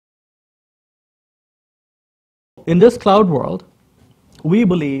in this cloud world, we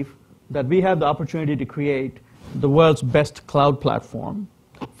believe that we have the opportunity to create the world's best cloud platform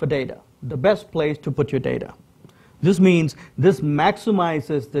for data, the best place to put your data. This means this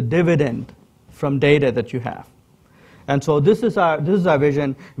maximizes the dividend from data that you have. And so this is our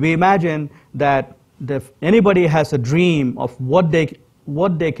vision. We imagine that if anybody has a dream of what they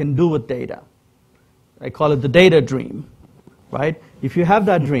can do with data, I call it the data dream, right? If you have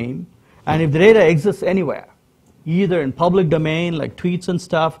that dream, and if the data exists anywhere, either in public domain like tweets and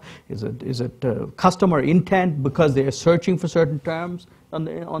stuff, is it customer intent because they are searching for certain terms on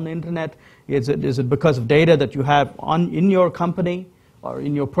the internet? Is it because of data that you have in your company or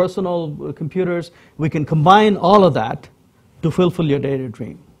in your personal computers? We can combine all of that to fulfill your data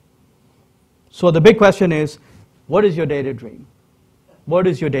dream. So the big question is, what is your data dream? What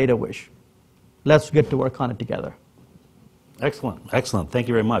is your data wish? Let's get to work on it together. Excellent, excellent. Thank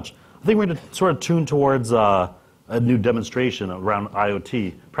you very much. I think we're going to sort of tune towards a new demonstration around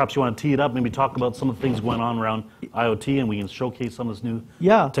IoT. Perhaps you want to tee it up, maybe talk about some of the things going on around IoT, and we can showcase some of this new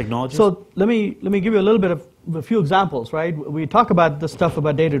technology. So let me give you a little bit of a few examples, right? We talk about the stuff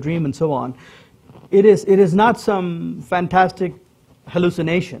about data dream and so on. It is not some fantastic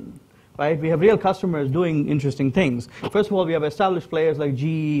hallucination, right? We have real customers doing interesting things. First of all, we have established players like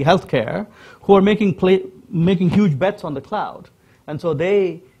GE Healthcare who are making huge bets on the cloud, and so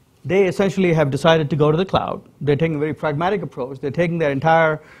they essentially have decided to go to the cloud. They're taking a very pragmatic approach. They're taking their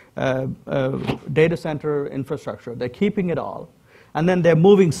entire data center infrastructure. They're keeping it all. And then they're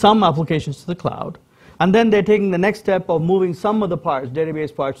moving some applications to the cloud. And then they're taking the next step of moving some of the parts,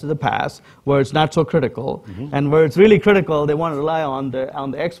 database parts, to the PaaS, where it's not so critical. And where it's really critical, they want to rely on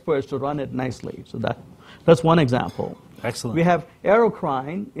the experts to run it nicely. So that's one example. Excellent. We have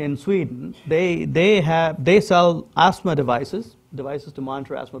Aerocrine in Sweden. They sell asthma devices to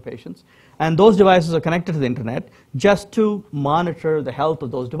monitor asthma patients, and those devices are connected to the internet just to monitor the health of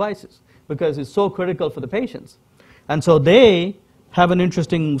those devices because it's so critical for the patients. And so they have an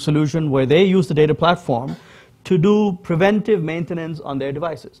interesting solution where they use the data platform to do preventive maintenance on their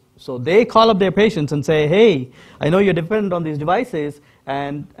devices. So they call up their patients and say, hey, I know you're dependent on these devices,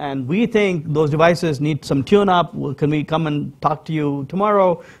 and we think those devices need some tune-up. Can we come and talk to you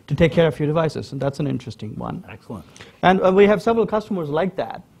tomorrow to take care of your devices? And that's an interesting one. Excellent. And we have several customers like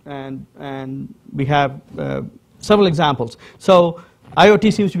that, and we have several examples. So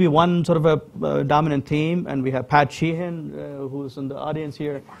IoT seems to be one sort of a dominant theme, and we have Pat Sheehan, who's in the audience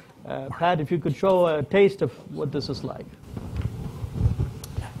here. Pat, if you could show a taste of what this is like.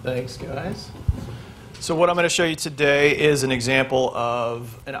 Thanks, guys. So what I'm going to show you today is an example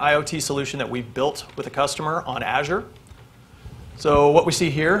of an IoT solution that we built with a customer on Azure. So what we see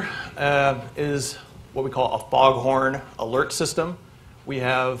here is what we call a foghorn alert system. We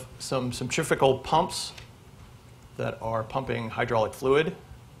have some centrifugal pumps that are pumping hydraulic fluid.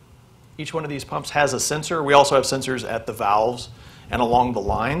 Each one of these pumps has a sensor. We also have sensors at the valves and along the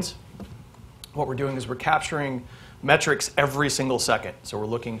lines. What we're doing is we're capturing metrics every single second. So we're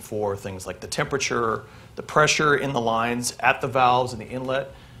looking for things like the temperature, the pressure in the lines at the valves and the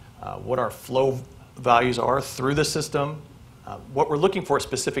inlet, what our flow values are through the system. What we're looking for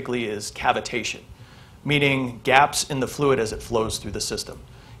specifically is cavitation, meaning gaps in the fluid as it flows through the system.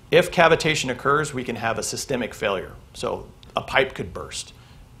 If cavitation occurs, we can have a systemic failure. So a pipe could burst.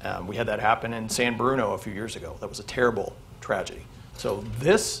 We had that happen in San Bruno a few years ago. That was a terrible tragedy. So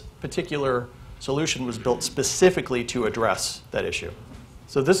this particular solution was built specifically to address that issue.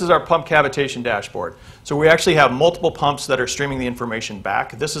 So this is our pump cavitation dashboard. So we actually have multiple pumps that are streaming the information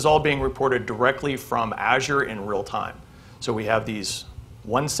back. This is all being reported directly from Azure in real time. So we have these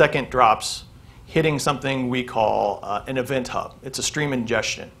 1-second drops hitting something we call an event hub. It's a stream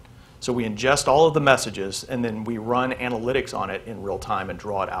ingestion. So we ingest all of the messages, and then we run analytics on it in real time and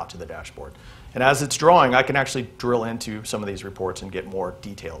draw it out to the dashboard. And as it's drawing, I can actually drill into some of these reports and get more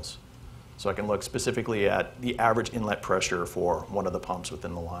details. So I can look specifically at the average inlet pressure for one of the pumps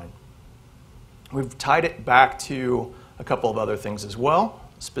within the line. We've tied it back to a couple of other things as well.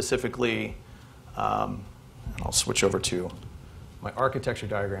 Specifically, I'll switch over to my architecture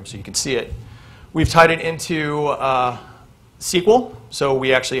diagram so you can see it. We've tied it into SQL. So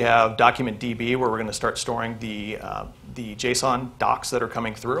we actually have document DB where we're going to start storing the JSON docs that are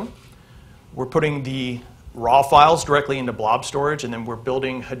coming through. We're putting the raw files directly into blob storage, and then we're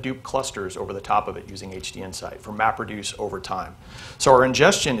building Hadoop clusters over the top of it using HDInsight for MapReduce over time. So our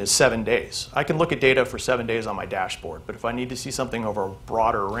ingestion is 7 days. I can look at data for 7 days on my dashboard, but if I need to see something over a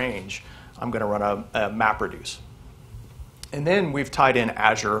broader range, I'm going to run a MapReduce. And then we've tied in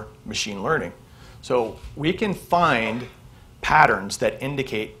Azure machine learning. So we can find patterns that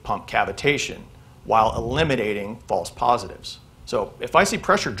indicate pump cavitation while eliminating false positives. So if I see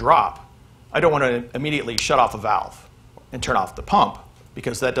pressure drop, I don't want to immediately shut off a valve and turn off the pump,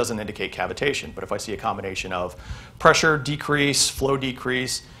 because that doesn't indicate cavitation. But if I see a combination of pressure decrease, flow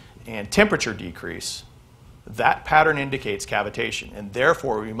decrease, and temperature decrease, that pattern indicates cavitation, and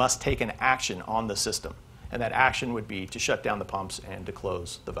therefore we must take an action on the system. And that action would be to shut down the pumps and to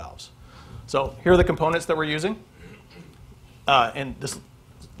close the valves. So here are the components that we're using. And this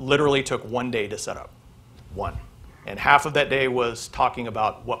literally took 1 day to set up. 1. And half of that day was talking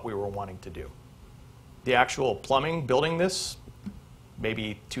about what we were wanting to do. The actual plumbing, building this,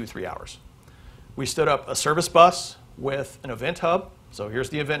 maybe 2-3 hours. We stood up a service bus with an event hub. So here's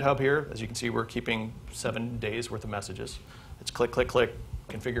the event hub here. As you can see, we're keeping 7 days worth of messages. It's click, click, click,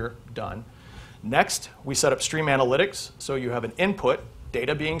 configure, done. Next, we set up stream analytics. So you have an input,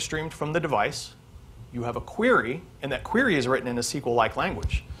 data being streamed from the device. You have a query, and that query is written in a SQL-like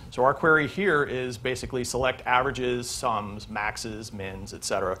language. So our query here is basically select averages, sums, maxes, mins,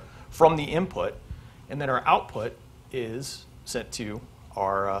 etc. from the input, and then our output is sent to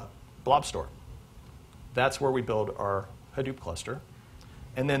our blob store. That's where we build our Hadoop cluster.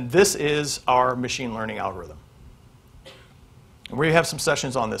 And then this is our machine learning algorithm. And we have some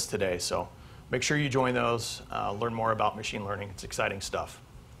sessions on this today, so make sure you join those, learn more about machine learning. It's exciting stuff.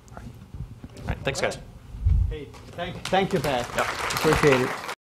 All right, thanks, guys. Hey, thank you, Pat. Yep. Appreciate it.